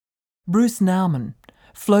Bruce Nauman,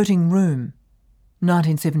 Floating Room,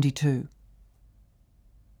 1972.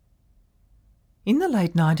 In the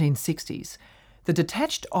late 1960s, the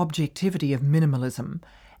detached objectivity of minimalism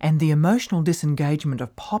and the emotional disengagement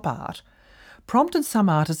of pop art prompted some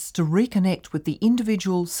artists to reconnect with the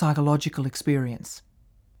individual psychological experience.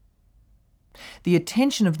 The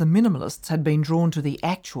attention of the minimalists had been drawn to the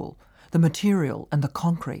actual, the material and the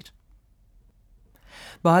concrete.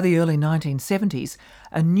 By the early 1970s,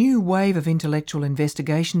 a new wave of intellectual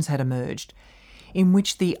investigations had emerged in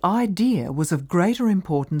which the idea was of greater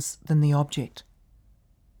importance than the object.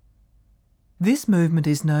 This movement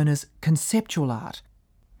is known as conceptual art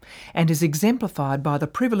and is exemplified by the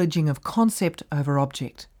privileging of concept over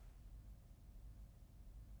object.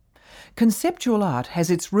 Conceptual art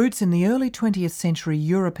has its roots in the early 20th century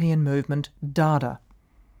European movement Dada,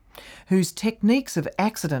 whose techniques of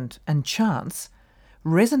accident and chance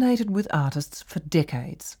resonated with artists for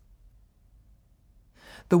decades.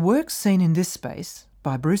 The works seen in this space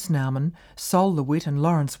by Bruce Nauman, Sol LeWitt and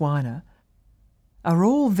Lawrence Weiner are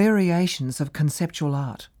all variations of conceptual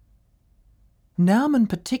art. Nauman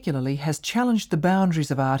particularly has challenged the boundaries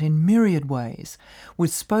of art in myriad ways,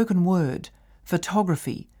 with spoken word,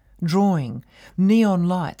 photography, drawing, neon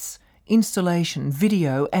lights, installation,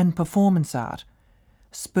 video and performance art,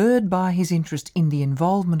 spurred by his interest in the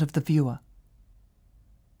involvement of the viewer.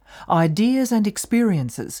 Ideas and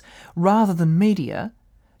experiences, rather than media,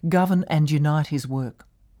 govern and unite his work.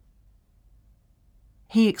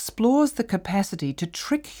 He explores the capacity to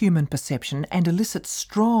trick human perception and elicit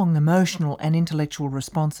strong emotional and intellectual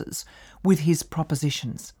responses with his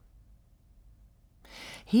propositions.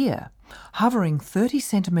 Here, hovering 30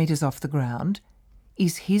 centimetres off the ground,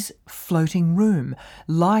 is his floating room,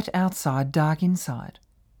 light outside, dark inside.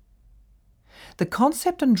 The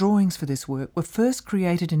concept and drawings for this work were first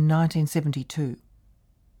created in 1972.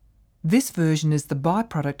 This version is the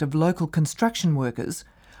byproduct of local construction workers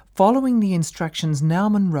following the instructions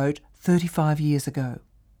Nauman wrote 35 years ago.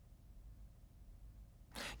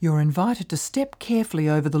 You're invited to step carefully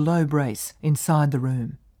over the low brace inside the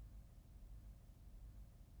room.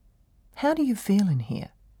 How do you feel in here?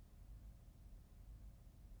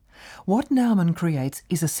 What Nauman creates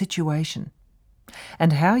is a situation,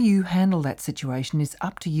 and how you handle that situation is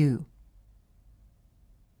up to you.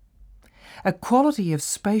 A quality of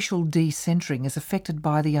spatial decentering is affected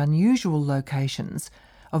by the unusual locations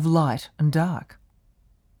of light and dark.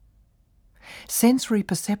 Sensory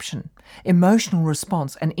perception, emotional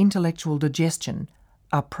response and intellectual digestion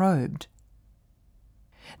are probed.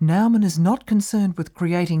 Nauman is not concerned with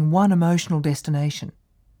creating one emotional destination,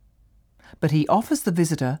 but he offers the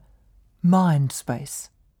visitor mind space.